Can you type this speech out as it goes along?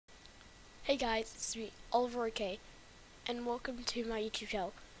Hey guys, it's me, Oliver OK, and welcome to my YouTube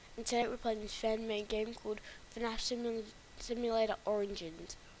channel. And today we're playing this fan-made game called FNAF Simulator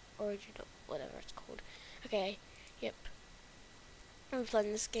Origins. Original, whatever it's called. Okay, yep. We're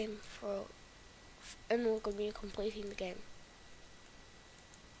playing this game and we're going to be completing the game.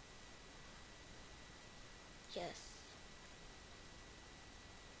 Yes.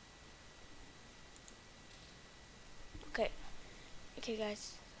 Okay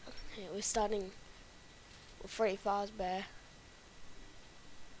guys. Okay, we're starting with Freddy Fazbear.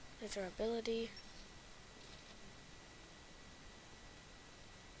 There's our ability.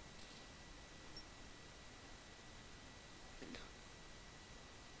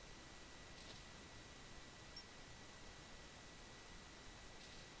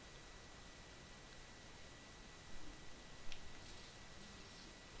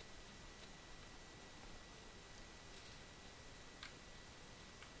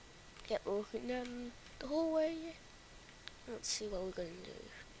 Yep, we're walking down the hallway. Let's see what we're gonna do.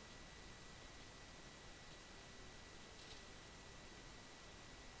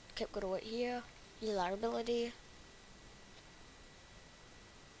 Okay, gotta wait here. Use our ability.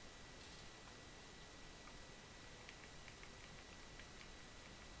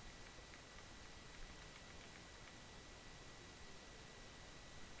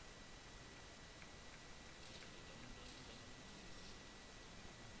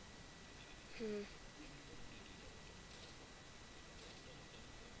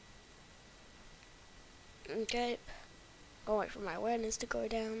 Okay. I'll wait for my awareness to go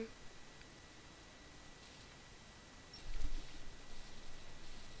down.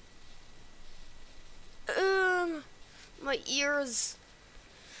 My ears.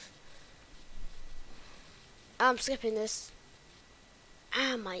 I'm skipping this.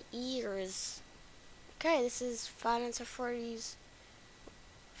 My ears. Okay, this is Finance of Freddy's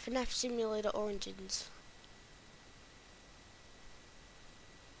FNAF Simulator Origins.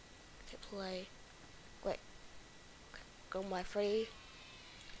 Okay, play. Wait. Okay, go by Freddy.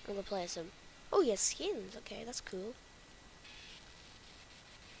 I'm gonna play some. Oh, he has skins. Okay, that's cool.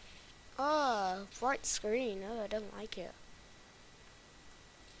 Oh, bright screen. Oh, I don't like it.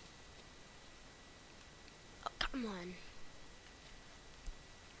 Oh, come on.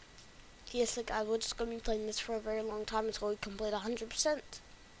 Yes, like I was just gonna be playing this for a very long time until we complete 100%.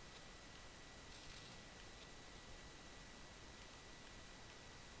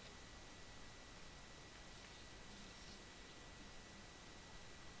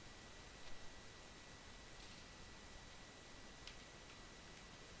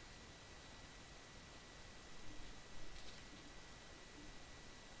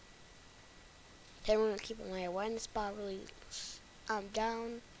 Then I'm gonna keep my awareness bar really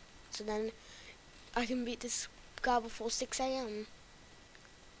down, so then I can beat this guy before 6 AM.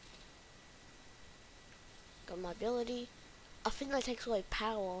 Got my ability. I think that takes away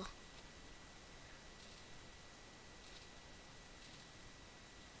power.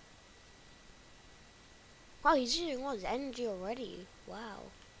 Wow, he's using all his energy already. Wow.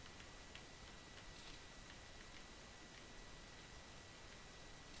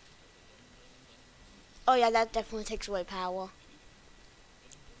 Oh yeah, that definitely takes away power.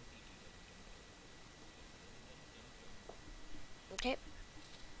 Okay.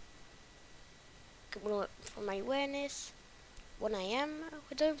 For my awareness, 1 AM,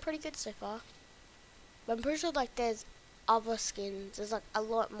 we're doing pretty good so far. But I'm pretty sure like there's other skins. There's like a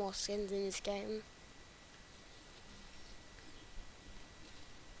lot more skins in this game.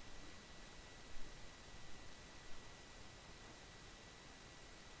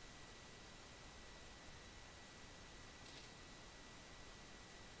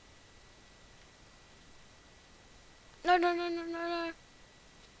 No, no, no, no, no, no.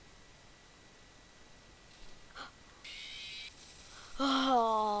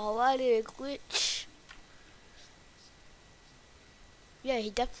 Oh, why did it glitch? Yeah, he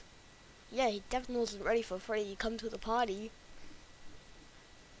definitely wasn't ready for Freddy to come to the party.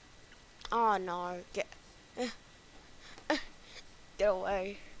 Oh no, get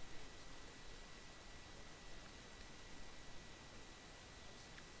away.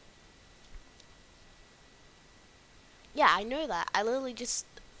 Yeah, I know that. I literally just...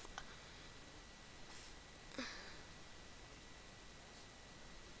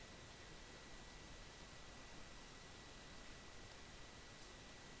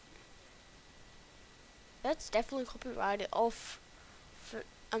 That's definitely copyrighted off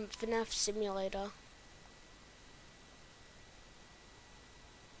FNAF Simulator.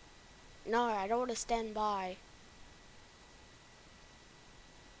 No, I don't want to stand by.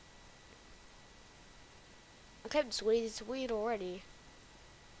 Okay, it's weird already.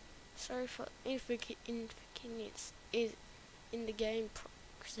 Sorry for inconvenience is in the game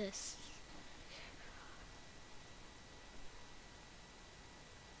process.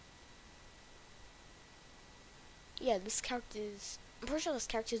 Yeah, this character is... I'm pretty sure this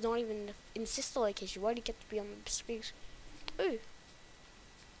character is not even in sister location. Why do you get to be on the screen? Ooh.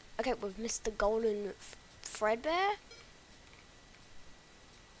 Okay, we've missed the golden Fredbear.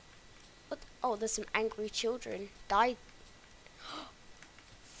 What? Oh, there's some angry children. Die.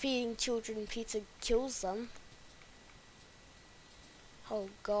 Feeding children pizza kills them. Oh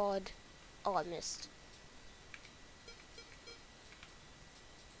god. Oh, I missed.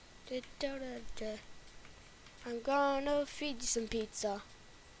 I'm gonna feed you some pizza.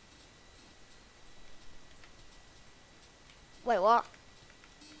 Wait, what?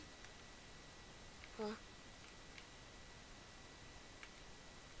 Huh?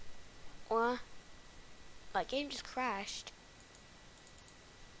 What? My game just crashed.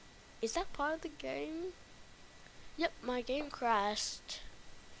 Is that part of the game? Yep, my game crashed.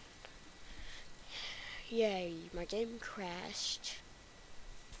 Yay, my game crashed.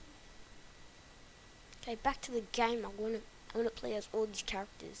 Okay, back to the game. I wanna play as all these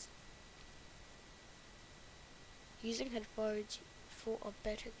characters. Using headphones for a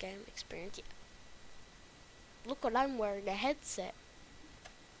better game experience. Yeah. Look what I'm wearing, a headset.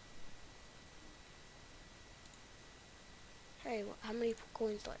 Hey, how many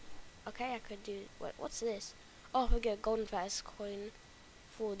coins do I... Okay, I could do... Wait, what's this? Oh, I get a golden fast coin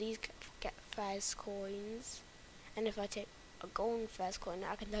for these fast coins. And if I take a golden fast coin,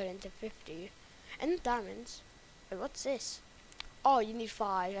 I can turn it into 50. And diamonds. Wait, what's this? Oh, you need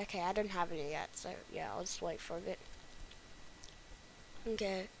 5. Okay, I don't have any yet, so yeah, I'll just wait for a bit.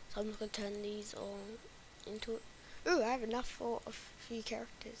 Okay, so I'm just gonna turn these all into it. Ooh, I have enough for a few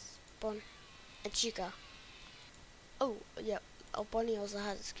characters. Bon and Chica. Oh, yeah. Oh, Bonnie also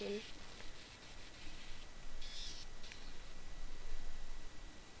has a skin.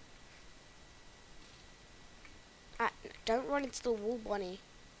 Ah, don't run into the wall, Bonnie.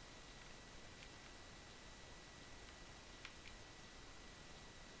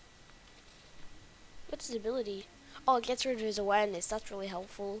 What's his ability? Oh, it gets rid of his awareness. That's really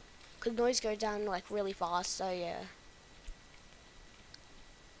helpful. Because noise goes down like really fast, so yeah.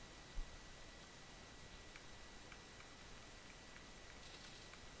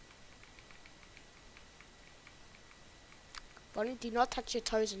 Bonnie, do not touch your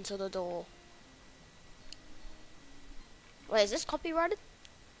toes into the door. Wait, is this copyrighted?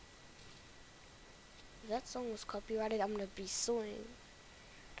 If that song was copyrighted, I'm gonna be suing.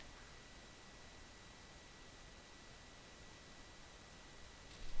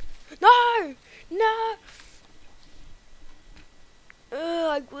 No! No!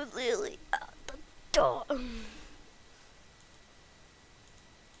 I was literally out the door.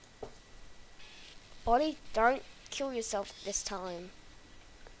 Bonnie, don't kill yourself this time.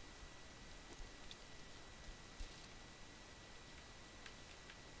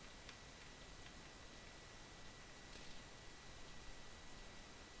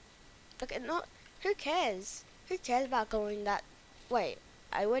 Look, not. Who cares? Who cares about going that? Wait,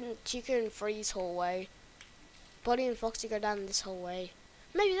 I went Chica and Freeze hallway. Bonnie and Foxy go down this hallway.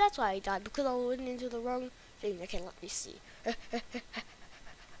 Maybe that's why I died, because I went into the wrong thing. Okay, let me see.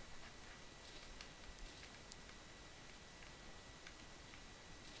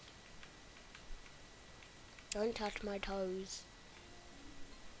 Don't touch my toes.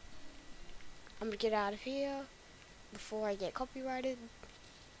 I'm gonna get out of here before I get copyrighted.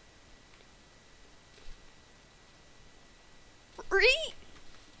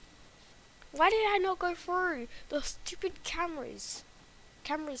 Why did I not go through? The stupid cameras.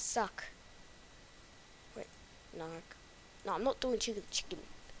 Cameras suck. Wait, no. No, I'm not doing Chica the chicken.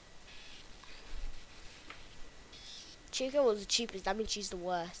 Chica was the cheapest, that means she's the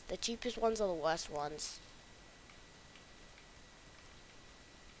worst. The cheapest ones are the worst ones.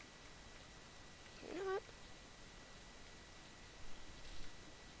 You know what?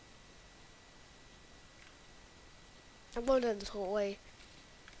 I'm going down this hallway.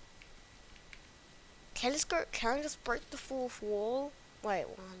 Can I just break the fourth wall? Wait,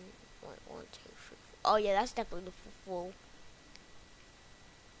 one, 2, 3, 4. Oh yeah, that's definitely the fourth wall.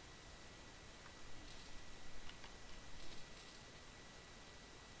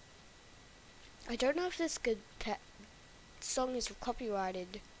 I don't know if this good song is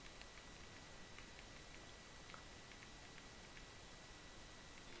copyrighted.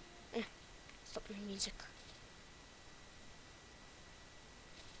 Stop the music.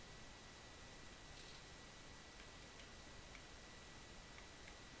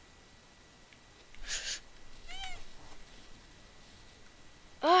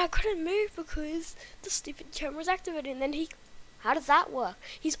 I couldn't move because the stupid camera's activated. And then how does that work?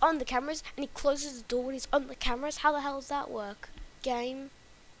 He's on the cameras and he closes the door when he's on the cameras. How the hell does that work? Game?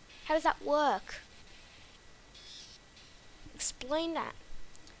 How does that work? Explain that.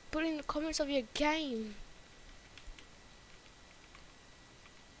 Put it in the comments of your game.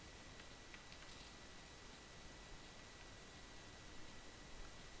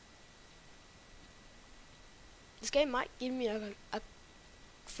 This game might give me a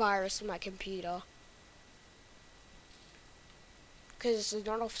virus on my computer. Because it's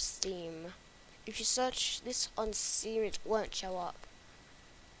not off Steam. If you search this on Steam, it won't show up.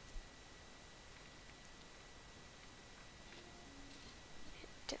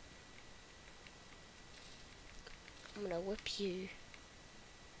 I'm gonna whip you.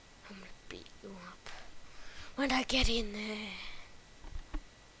 I'm gonna beat you up when I get in there.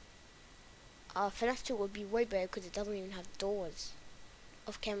 FNAF 2 would be way better because it doesn't even have doors.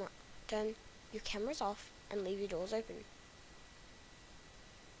 Off camera. Turn your cameras off and leave your doors open.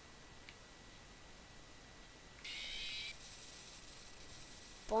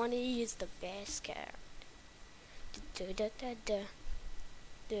 Bonnie is the best character.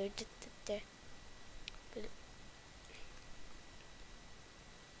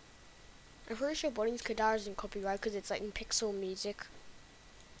 I'm pretty sure Bonnie's Kadar isn't copyright because it's like in pixel music.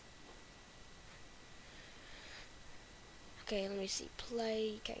 Okay, let me see.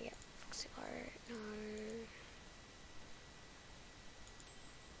 Play. Can I get Foxy Pirate? No.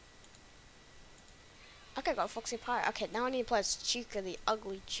 Okay, got Foxy Pirate. Okay, now I need to play as Chica the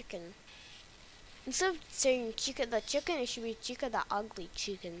ugly chicken. Instead of saying Chica the chicken, it should be Chica the ugly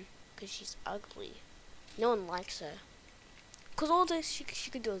chicken. Because she's ugly. No one likes her. Because all this she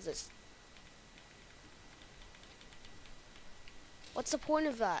could do is this. What's the point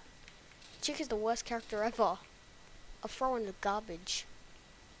of that? Chica's the worst character ever. I'll throw in the garbage.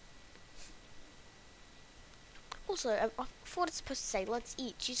 Also, I thought it's supposed to say, let's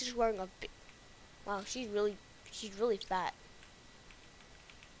eat. She's just wearing a bit. Wow, she's really fat.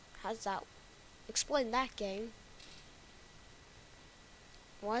 How's that? Explain that, game.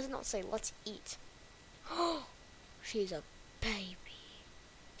 Why does it not say, let's eat? Oh, she's a baby.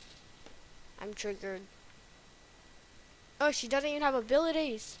 I'm triggered. Oh, she doesn't even have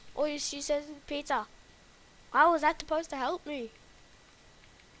abilities. Oh, she says pizza. How was that supposed to help me?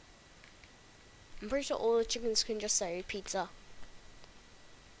 I'm pretty sure all the chickens can just say pizza.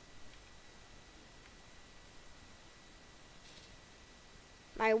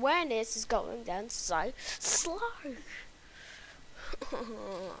 My awareness is going down so slow.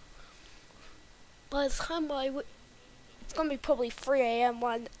 By the time it's gonna be probably 3 AM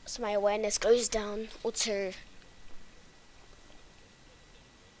once my awareness goes down, or 2.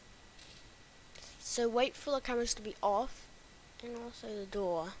 So wait for the cameras to be off, and also the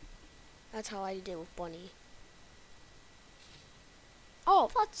door. That's how I deal with Bonnie. Oh,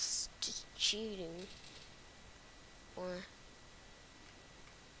 that's just cheating. Or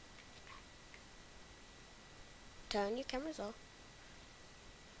turn your cameras off.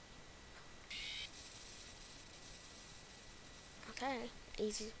 Okay,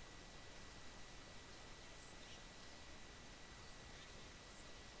 easy.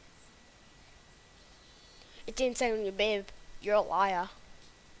 It didn't say on your bib. You're a liar.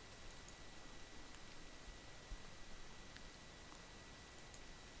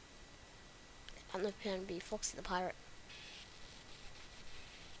 I'm not going to be Foxy the Pirate.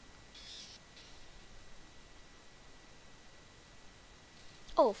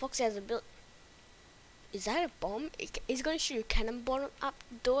 Oh, Foxy has a build. Is that a bomb? It's going to shoot a cannonball up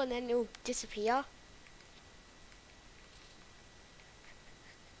the door and then it'll disappear.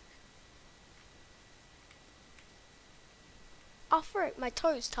 Oh, frick, my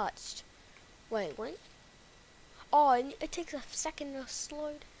toes touched. Wait, what? Oh, it takes a second to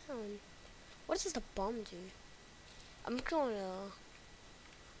slow down. What does the bomb do? I don't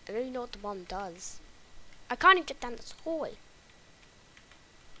even know what the bomb does. I can't even get down this hallway.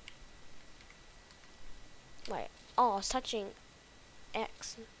 Wait, oh, I was touching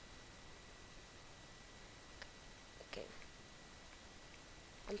X. Okay.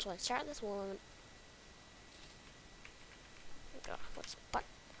 I'm just gonna start this one. What's but?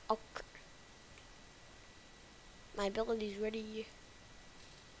 Okay. My ability's ready.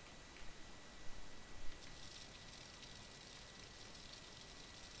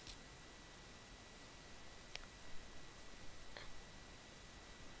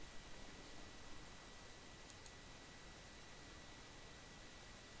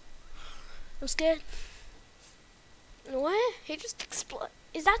 I'm scared. What? He just explode.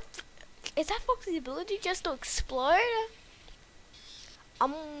 Is that Foxy's ability just to explode?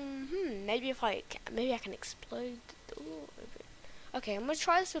 Maybe if maybe I can explode the door a bit. Okay, I'm gonna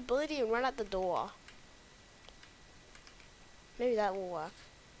try this ability and run out the door. Maybe that will work.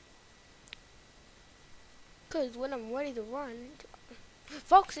 Cause when I'm ready to run,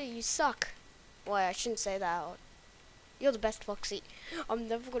 Foxy, you suck. Well, I shouldn't say that. You're the best, Foxy. I'm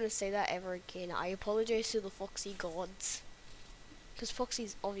never gonna say that ever again. I apologize to the Foxy gods. Cause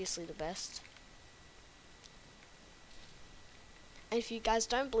Foxy's obviously the best. And if you guys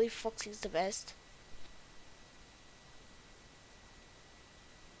don't believe Foxy's the best,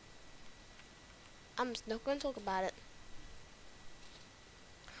 I'm not gonna talk about it.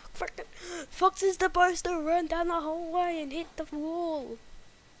 Frickin' Foxy's supposed to run down the hallway and hit the wall.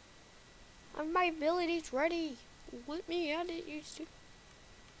 And my ability's ready. Let me at it, you stupid.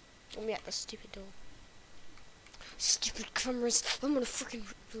 Let me at the stupid door. Stupid cameras. I'm gonna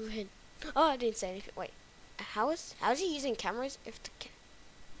freaking ruin. Oh, I didn't say anything. Wait. How is he using cameras if the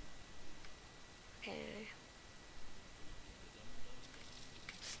okay.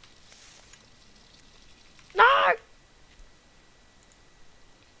 No!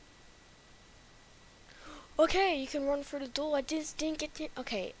 Okay, you can run through the door. I just didn't get to.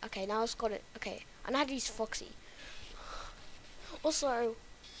 Okay, now I've got it. Okay, I know how to use Foxy. Also,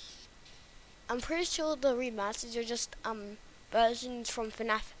 I'm pretty sure the remasters are just versions from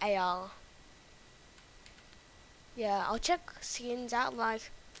FNAF AR. Yeah, I'll check skins out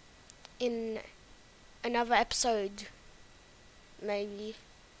like in another episode, maybe.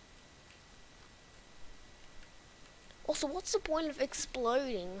 Also, what's the point of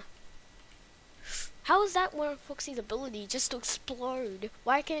exploding? How is that one of Foxy's ability, just to explode?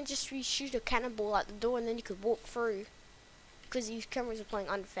 Why can't it just reshoot a cannonball at the door and then you could walk through? Because these cameras are playing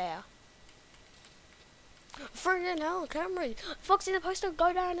unfair. Friggin' hell, camera! Foxy's supposed to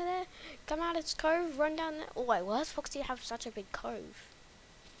go down there, come out its cove, run down there. Oh wait, why does Foxy have such a big cove?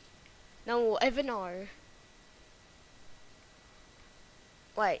 No one will ever know.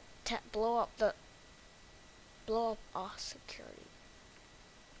 Wait, blow up our security.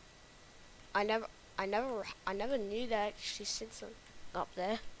 I never knew that she said something up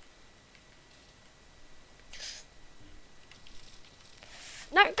there.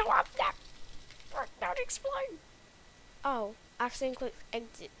 No, go up there! Don't explode! Oh, accidentally clicked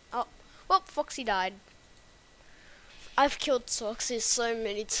exit. Oh, well, Foxy died. I've killed Foxy so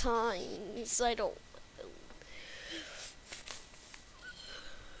many times. I don't.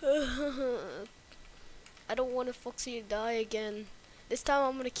 I don't want a Foxy to die again. This time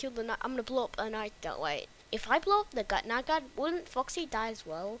I'm gonna kill the night. I'm gonna blow up a night guard. Wait, if I blow up the night guard, wouldn't Foxy die as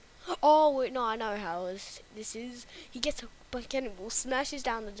well? Oh wait, no, I know how this is. He gets a cannonball, smashes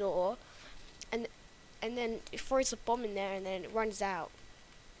down the door, and then it throws a bomb in there, and then it runs out.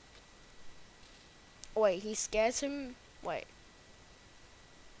 Wait, he scares him. Wait,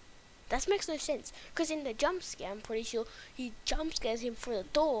 that makes no sense. Cause in the jump scare, I'm pretty sure he jump scares him through the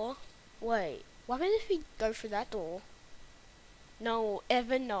door. Wait, what happens if we go through that door? No one will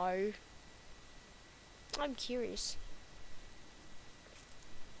ever know. I'm curious.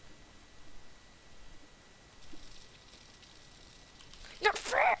 No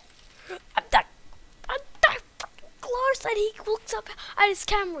fair! I'm that fucking close that he looks up at his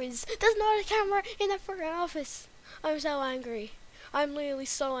cameras. There's not a camera in that freaking office. I'm so angry. I'm literally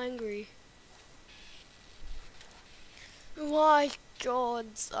so angry. My God,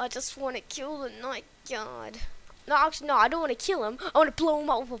 I just want to kill the night guard. No, actually, no, I don't want to kill him. I want to blow him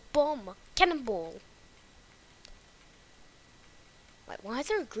up with a bomb. Cannonball. Wait, why is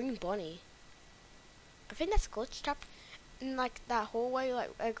there a green bunny? I think that's a glitch trap. In, like, that hallway, like,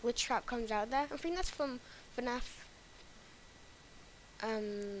 a glitch trap comes out there. I think that's from FNAF.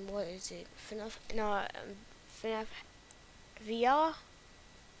 What is it? FNAF? No, FNAF VR?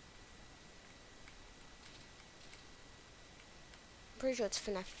 I'm pretty sure it's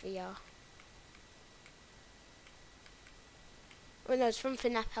FNAF VR. Oh no, it's from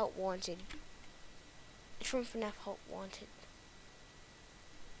FNAF Help Wanted. It's from FNAF Help Wanted.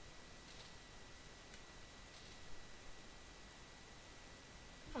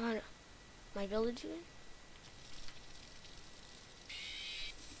 Oh no. My village again?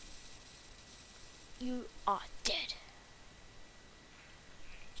 You are dead.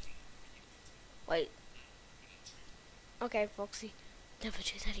 Wait. Okay, Foxy. Never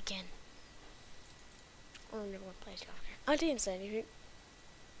do that again. Or never want to play stuff. I didn't say anything.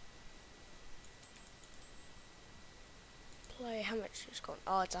 Play, how much is gone?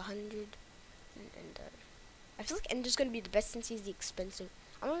 Oh, it's 100. And I feel like Ender's gonna be the best since he's the expensive.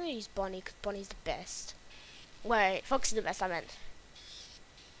 I'm gonna use Bonnie because Bonnie's the best. Wait, Foxy's the best, I meant.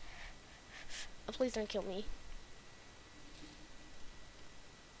 Oh, please don't kill me.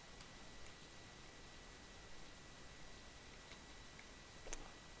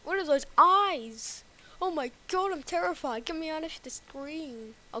 are those eyes? Oh my god, I'm terrified. Get me out of the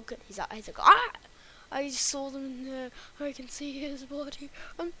screen. Oh good, his eyes are gone. Ah! I just saw them in there. I can see his body.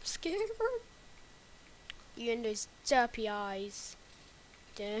 I'm scared. You and those derpy eyes.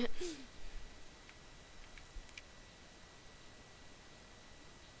 Yeah.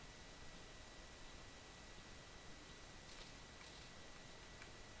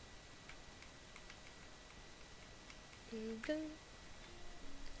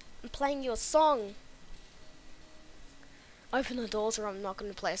 I'm playing you a song. Open the doors or I'm not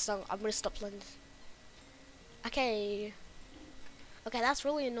going to play a song. I'm going to stop playing this. Okay. Okay, that's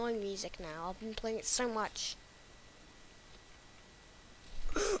really annoying music now. I've been playing it so much.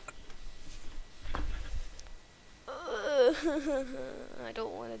 I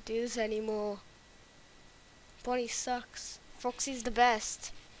don't want to do this anymore. Bonnie sucks. Foxy's the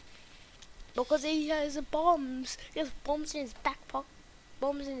best. Because he has bombs. He has bombs in his back pocket.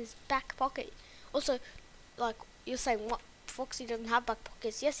 Bombs in his back pocket. Also, like, you're saying, what? Foxy doesn't have back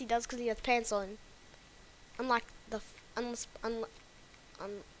pockets. Yes, he does, because he has pants on. Unlike the...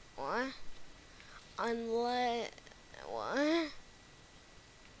 What? Unless... What?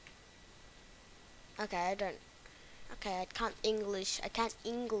 Okay, I don't... Okay, I can't English. I can't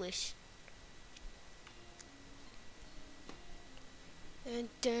English.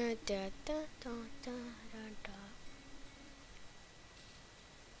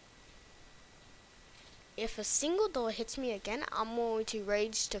 If a single door hits me again, I'm going to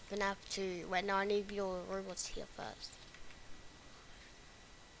rage to FNAF 2. Wait, no, I need your robots here first.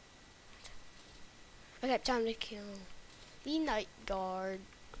 Okay, time to kill the night guard.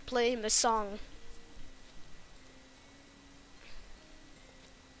 Play him a song.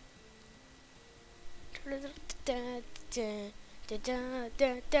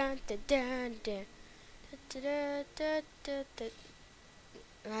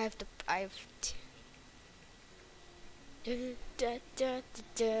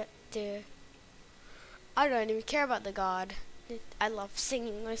 I don't even care about the god. I love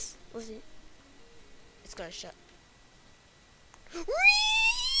singing this. Listen. It's gonna shut.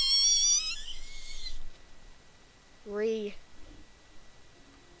 Re.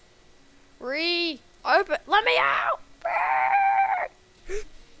 Open. Let me out.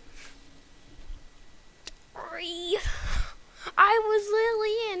 Re. I was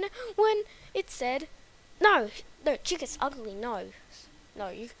literally in when it said, no, chicken's ugly. No.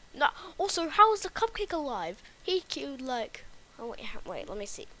 Also, how is the cupcake alive? He killed like. Oh wait. Let me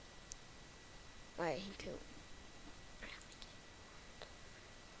see. Wait, he killed.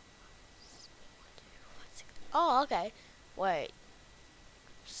 Oh, okay. Wait.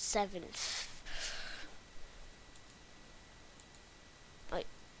 7. Wait.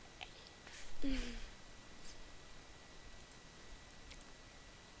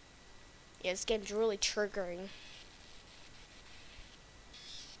 Yeah, this game's really triggering.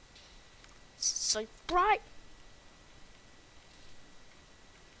 It's so bright.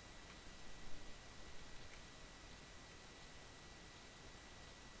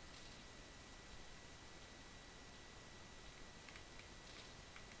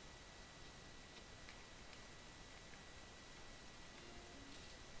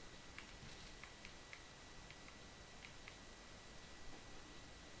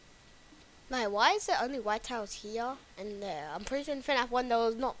 Wait, why is there only white tiles here and there? I'm pretty sure in FNAF 1 there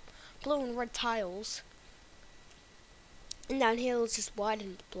was not blue and red tiles. And down here it was just white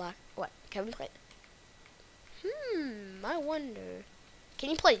and black. What? Can we play? I wonder. Can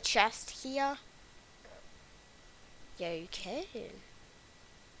you play chest here? Yeah, you can.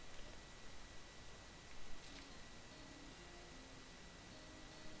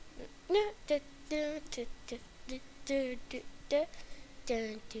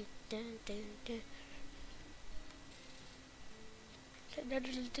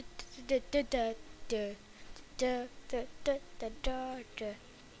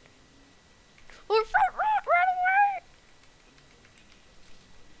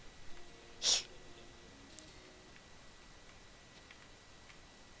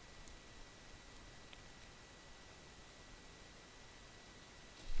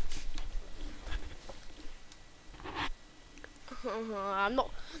 I'm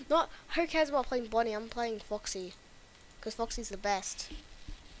not. Who cares about playing Bonnie? I'm playing Foxy, because Foxy's the best.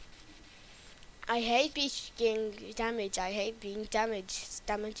 I hate being damaged. I hate being damaged.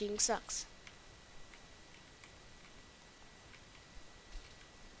 Damaging sucks.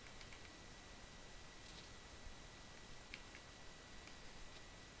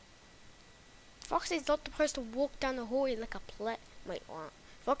 Foxy's not supposed to walk down the hallway like a pleb. Wait, what?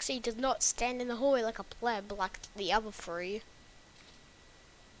 Foxy does not stand in the hallway like a pleb like the other three.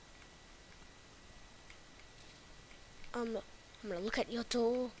 I'm gonna look at your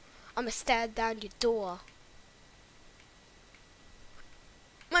door. I'm gonna stare down your door.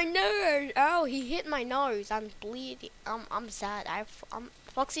 My nose! Oh, he hit my nose. I'm bleeding. I'm sad.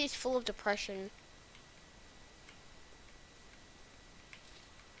 Foxy is full of depression.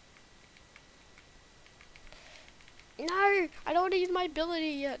 No, I don't want to use my ability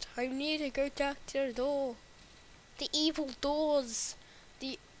yet. I need to go back to the door. The evil doors.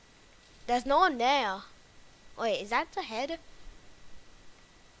 There's no one there. Wait, is that the head?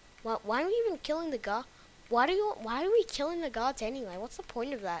 Well, why are we even killing the guard? Why are we killing the guards anyway? What's the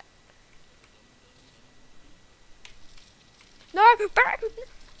point of that? No!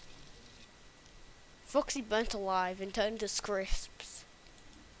 Foxy burnt alive and turned to crisps.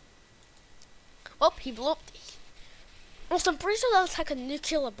 Oh, he blew up. Also, I'm pretty sure that was like a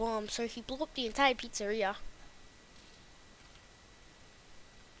nuclear bomb, so he blew up the entire pizzeria.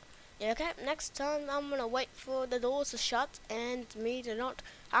 Yeah, okay, next time I'm gonna wait for the doors to shut and me to not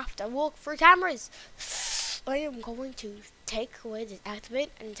have to walk through cameras. I am going to take away the activate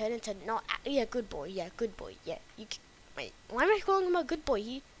and turn it into not. Yeah, good boy. Yeah, good boy. Yeah, wait. Why am I calling him a good boy?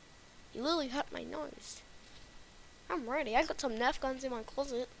 He literally hurt my nose. I'm ready. I got some Nerf guns in my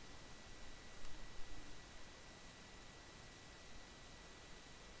closet.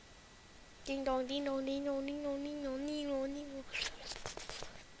 Ding dong, ding dong, ding dong, ding dong, ding dong, ding dong, ding dong.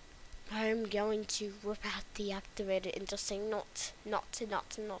 I'm going to rip out the activator and just say not.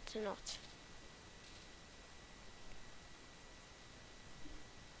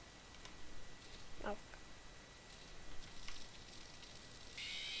 Oh.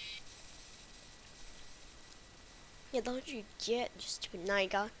 Yeah, don't you get you stupid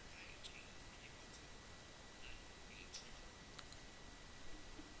nigga.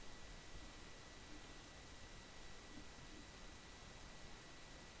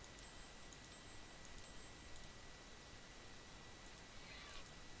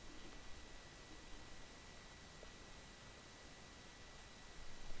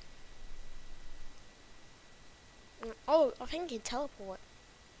 Oh, I think he can teleport.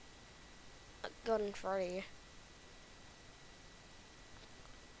 Gun Freddy.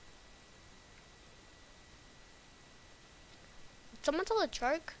 Did someone tell a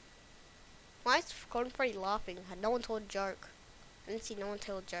joke? Why is Golden Freddy laughing? Had no one told a joke? I didn't see no one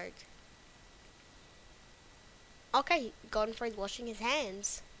tell a joke. Okay, Golden Freddy washing his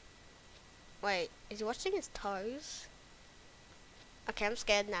hands. Wait, is he washing his toes? Okay, I'm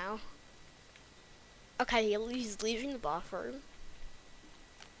scared now. Okay, he's leaving the bathroom.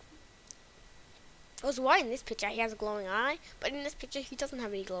 I was why in this picture he has a glowing eye, but in this picture he doesn't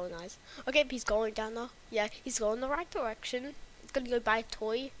have any glowing eyes. Okay, he's going down though. Yeah, he's going the right direction. He's gonna go buy a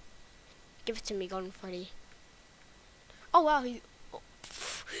toy. Give it to me, Golden Freddy. Oh wow,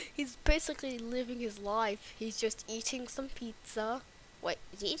 he's basically living his life. He's just eating some pizza. Wait,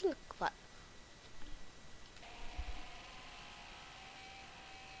 is he eating what?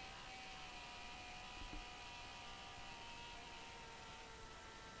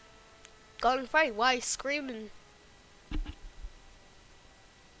 Golden Freddy, why are you screaming?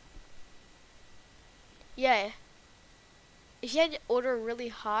 Yeah. If you had to order really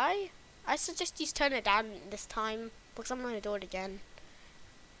high, I suggest you turn it down this time, because I'm going to do it again.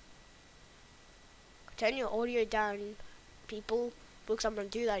 Turn your audio down, people, because I'm going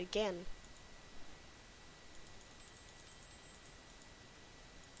to do that again.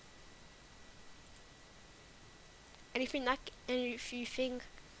 And if you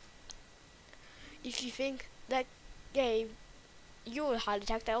think that gave you a heart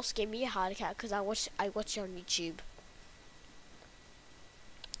attack, that also gave me a heart attack because I watched it on YouTube.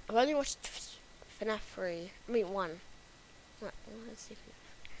 I've only watched FNAF 3. I mean 1. Let's see.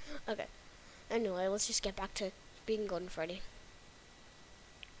 Okay. Anyway, let's just get back to being Golden Freddy.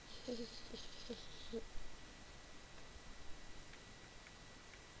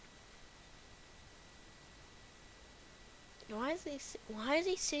 Why is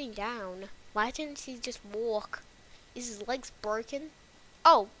he sitting down? Why didn't he just walk? Is his legs broken?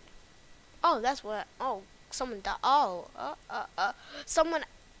 Oh, that's what. Oh, someone died. Oh, someone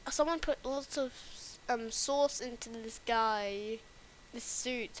put lots of sauce into this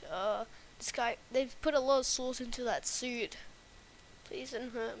suit. This guy. They've put a lot of sauce into that suit. Please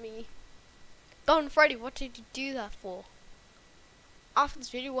don't hurt me. Golden Freddy, what did you do that for? After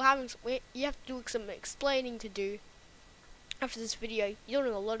this video, you have to do some explaining to do. After this video, you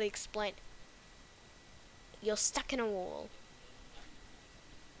don't know a lot to explain. You're stuck in a wall.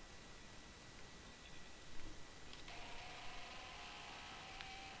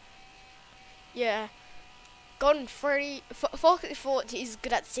 Yeah. Golden Freddy, Foxy thought he's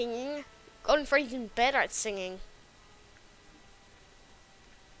good at singing. Golden Freddy's even better at singing.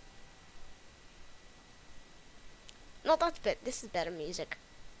 but this is better music.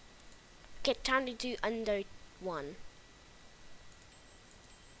 Okay, time to do Endo 1.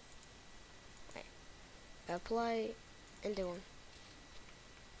 Right. Apply Endo 1.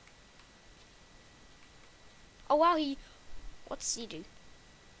 Oh wow, what's he do?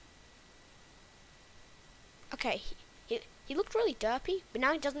 Okay, he looked really derpy, but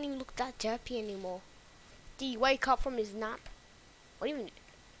now he doesn't even look that derpy anymore. Did he wake up from his nap? What do you mean?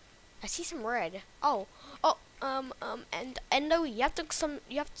 I see some red. Oh, and Endo, you have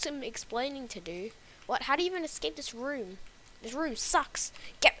some explaining to do. What? How do you even escape this room? This room sucks.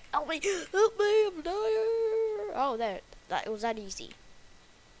 Help me, I'm dying. Oh, there, it was that easy.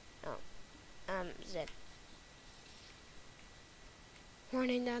 Oh, Zed.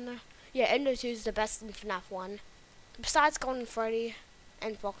 Running down there. Yeah, Endo 2 is the best in FNAF 1. Besides Golden Freddy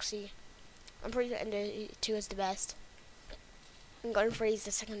and Foxy, I'm pretty sure Endo 2 is the best. And Golden Freddy is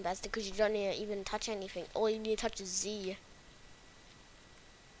the second best because you don't need to even touch anything. All you need to touch is Z.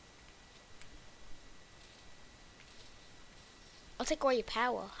 I'll take away your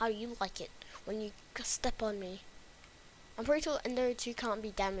power. How do you like it when you step on me? I'm pretty sure Endo 2 can't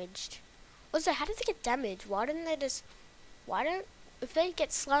be damaged. Also, how does it get damaged? If they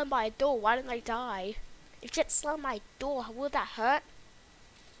get slammed by a door, why don't they die? If you get slammed by a door, will that hurt?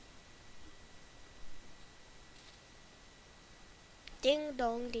 Ding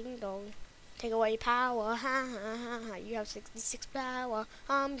dong, ding dong. Take away power, ha ha ha ha. You have 66 power.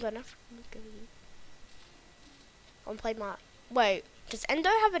 I'm gonna play my. Wait, does Endo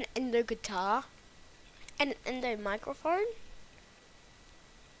have an Endo guitar? And an Endo microphone?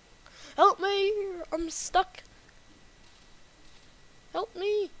 Help me! I'm stuck. Help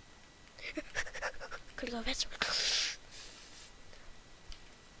me! Could go better.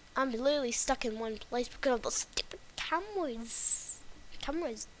 I'm literally stuck in one place because of the stupid cameras.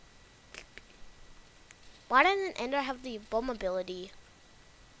 Why doesn't Endo have the bomb ability?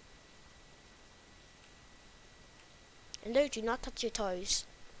 Endo, do not touch your toes,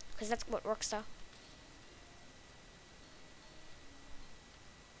 because that's what Rockstar.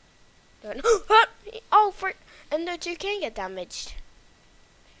 Oh, frick! Endo 2 can get damaged.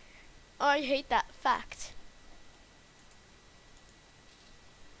 I hate that fact.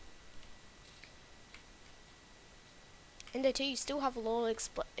 Endo 2, you still have a lot of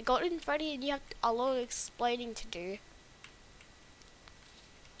Golden Freddy, and you have a lot of explaining to do.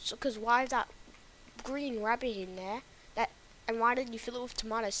 So, because why is that green rabbit in there? And why did you fill it with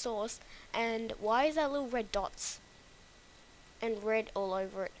tomato sauce? And why is there little red dots and red all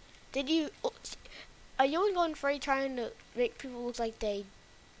over it? Are you and Golden Freddy trying to make people look like they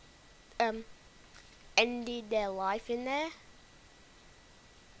ended their life in there?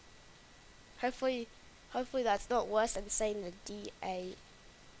 Hopefully that's not worse than saying the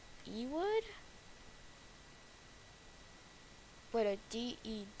D-A-E word. Wait, a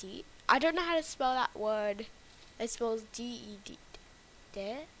D-E-D? I don't know how to spell that word. It spells D-E-D.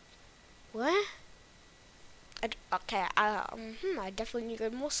 There? What? Okay, I definitely need to go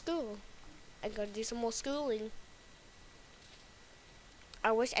to more school. I gotta do some more schooling.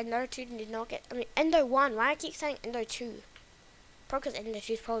 I wish Endo 2 did not get. Endo 1. Why I keep saying Endo 2? Probably because Endo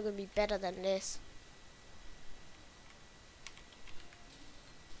 2 is probably gonna be better than this.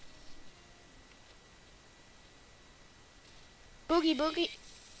 Boogie boogie.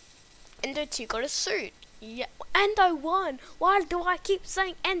 Endo 2 got a suit. Yeah. Endo 1. Why do I keep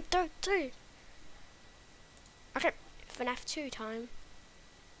saying Endo 2? Okay, FNAF 2 time.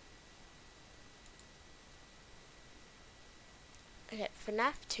 Okay,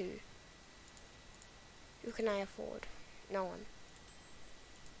 FNAF 2. Who can I afford? No one.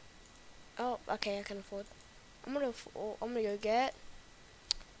 Oh, okay, I can afford. I'm gonna go get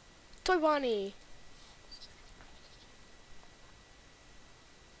Toy Bonnie.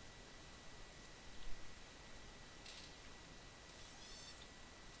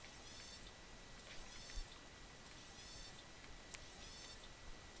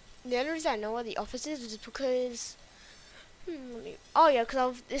 The only reason I know where the office is because oh yeah,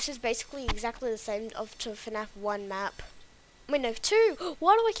 because this is basically exactly the same to FNAF 1 map. Wait, no, 2.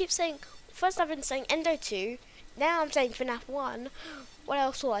 Why do I keep saying? First I've been saying Endo 2. Now I'm saying FNAF 1. What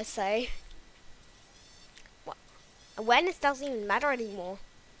else will I say? What? Awareness doesn't even matter anymore.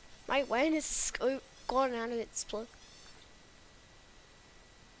 My awareness is gone out of its place.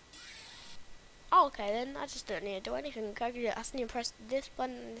 Oh, okay, then I just don't need to do anything. I just need to press this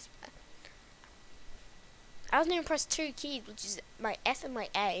button and this button. I just need to press 2 keys, which is my S and my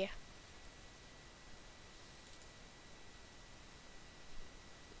A.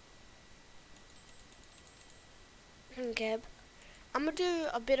 Okay, I'm gonna do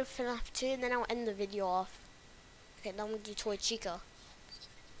a bit of FNAF 2 and then I'll end the video off. Okay, then we'll do Toy Chica.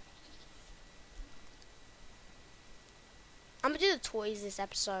 I'm gonna do the toys this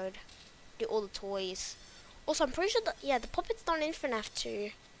episode. Do all the toys. Also, I'm pretty sure that, yeah, the puppet's not in FNAF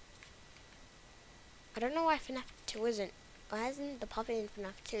 2. I don't know why FNAF 2 isn't. Why isn't the puppet in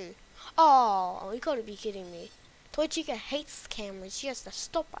FNAF 2? Oh, you gotta be kidding me. Toy Chica hates cameras. She has to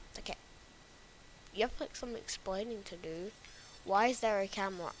stop it. Okay. You have like some explaining to do. Why is there a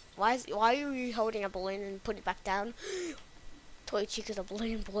camera? Why are you holding a balloon and putting it back down? Toy Chica's a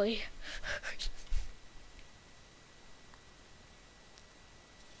balloon boy.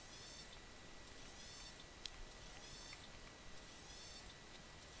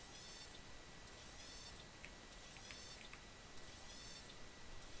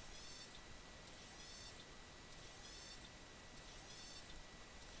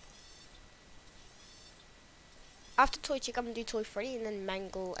 After Toy Chica, I'm gonna do Toy Freddy and then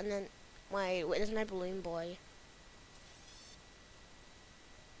Mangle and then wait, there's no balloon boy.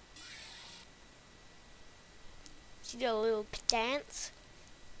 She did a little dance.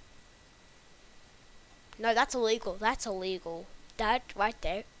 No, that's illegal. That's illegal. That right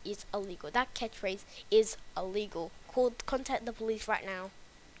there is illegal. That catchphrase is illegal. Contact the police right now.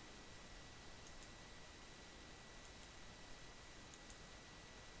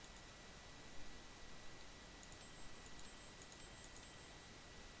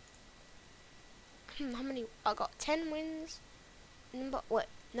 How many? I got 10 wins. Number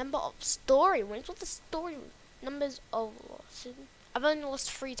of story wins? What's the story numbers of losses? I've only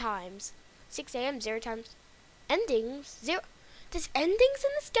lost 3 times. 6 a.m. 0 times. Endings 0. There's endings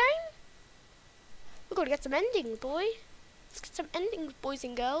in this game? We gotta get some endings, boy. Let's get some endings, boys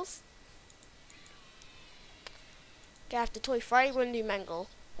and girls. Okay, after Toy Freddy, we're gonna do Mangle.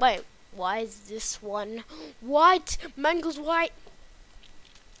 Wait, why is this one white? Mangle's white.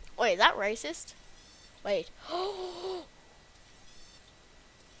 Wait, is that racist? Wait.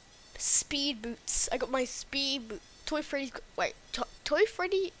 Speed boots. I got my speed boot. Toy Freddy's. Wait. Toy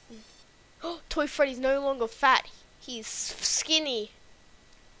Freddy. Toy Freddy's no longer fat. He's skinny.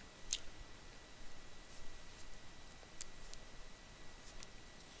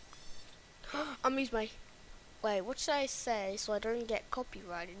 I'm using my. Wait, what should I say so I don't get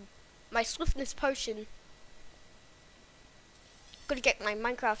copyrighted? My swiftness potion. Gotta get my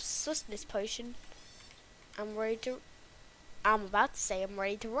Minecraft swiftness potion. I'm ready to. I'm about to say I'm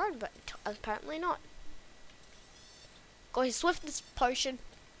ready to run, but apparently not. Got his swiftness potion.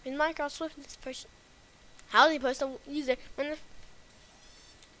 In Minecraft swiftness potion. How are you supposed to use it?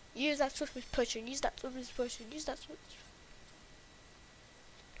 Use that swiftness potion. Use that swiftness potion. Use that swiftness.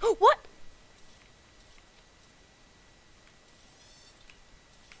 Oh, what?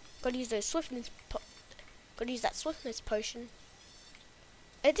 Gotta use those swiftness. Gotta use that swiftness potion.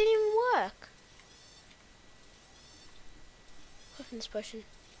 It didn't even work. Swiftness potion.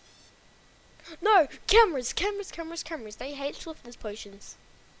 No! Cameras! They hate swiftness potions.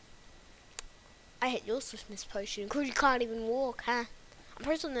 I hate your swiftness potion because you can't even walk, huh? I'm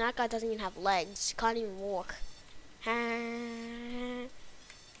pretty sure that guy doesn't even have legs. You can't even walk. Oh,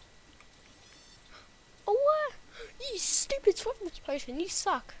 what? You stupid swiftness potion. You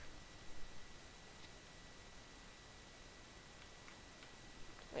suck.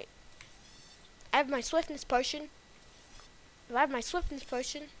 Wait. I have my swiftness potion. If I have my swiftness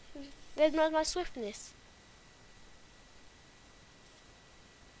potion, there's my swiftness.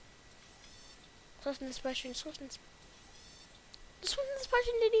 Swiftness potion, swiftness. The swiftness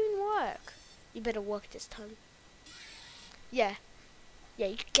potion didn't even work. You better work this time. Yeah. Yeah,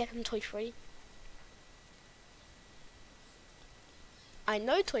 you could get him, Toy Freddy. I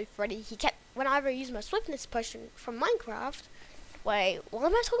know Toy Freddy. He kept, whenever I use my swiftness potion from Minecraft. Wait, what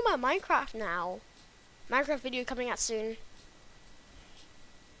am I talking about Minecraft now? Minecraft video coming out soon.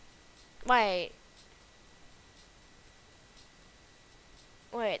 Wait.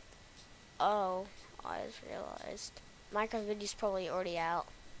 Oh, I just realized. Minecraft video's probably already out.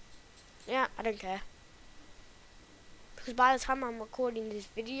 Yeah, I don't care. Because by the time I'm recording this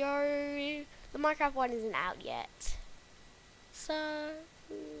video, the Minecraft one isn't out yet. So,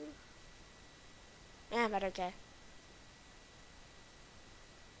 yeah, I don't care.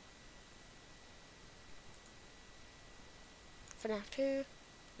 FNAF 2.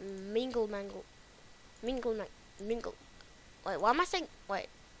 Mingle. Wait, why am I saying? Wait,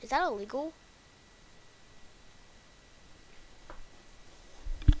 is that illegal?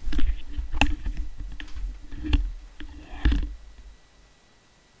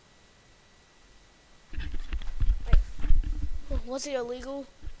 Wait, was it illegal?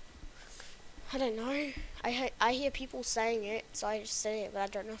 I don't know. I hear people saying it, so I just say it, but I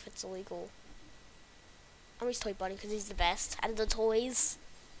don't know if it's illegal. I miss Toy Bunny because he's the best out of the toys.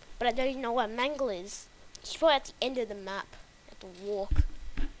 But I don't even know where Mangle is. He's probably at the end of the map. I have to walk.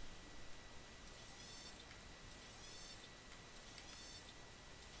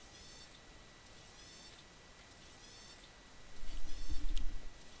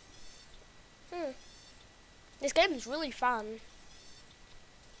 This game is really fun.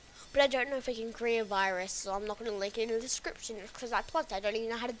 But I don't know if I can create a virus, so I'm not going to link it in the description. Because I don't even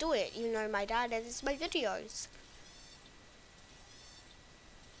know how to do it, even though my dad edits my videos.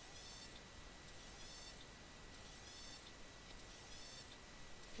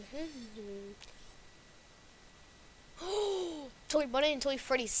 Toy Bonnie and Toy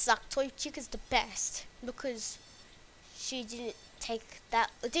Freddy suck. Toy Chica's the best because she didn't take that.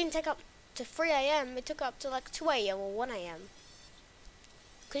 It didn't take up to 3 a.m. It took up to like 2 a.m. or 1 a.m.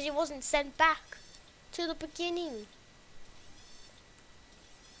 because it wasn't sent back to the beginning.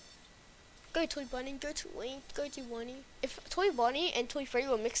 Go Toy Bonnie, go to Bonnie. If Toy Bonnie and Toy Freddy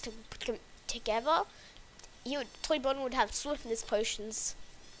were mixed together, Toy Bonnie would have swiftness potions.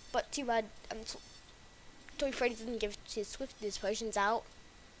 But too bad, Toy Freddy didn't give his swiftness potions out.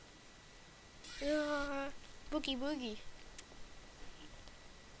 Boogie boogie.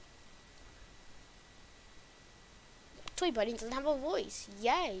 Toy Bunny doesn't have a voice.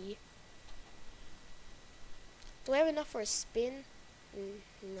 Yay. Do I have enough for a spin?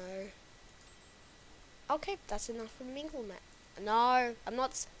 No. Okay, that's enough for Mingle Mat. No, I'm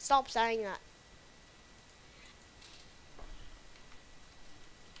not. Stop saying that.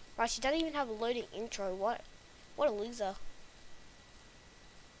 Right, she doesn't even have a loading intro. What a loser.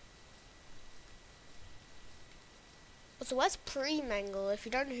 So what's pre-Mangle? If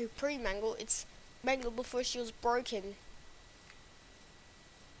you don't know who pre-Mangle, it's Mangle before she was broken.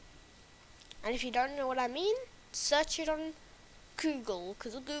 And if you don't know what I mean, search it on Google,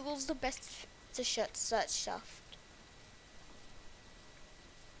 because Google's the best to search stuff.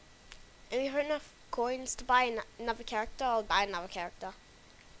 And if you have enough coins to buy another character, I'll buy another character.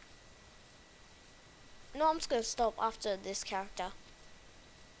 No, I'm just going to stop after this character.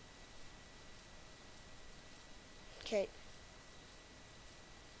 Okay.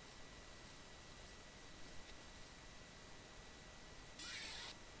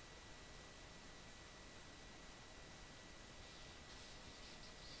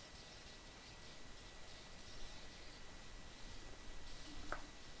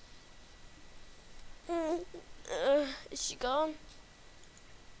 Is she gone?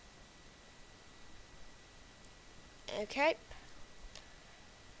 Okay.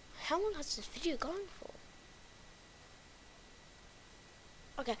 How long has this video gone for?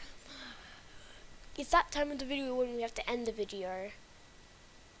 Okay. It's that time of the video when we have to end the video.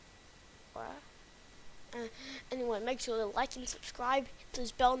 Anyway, make sure to like and subscribe, hit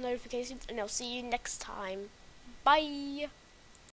those bell notifications, and I'll see you next time. Bye!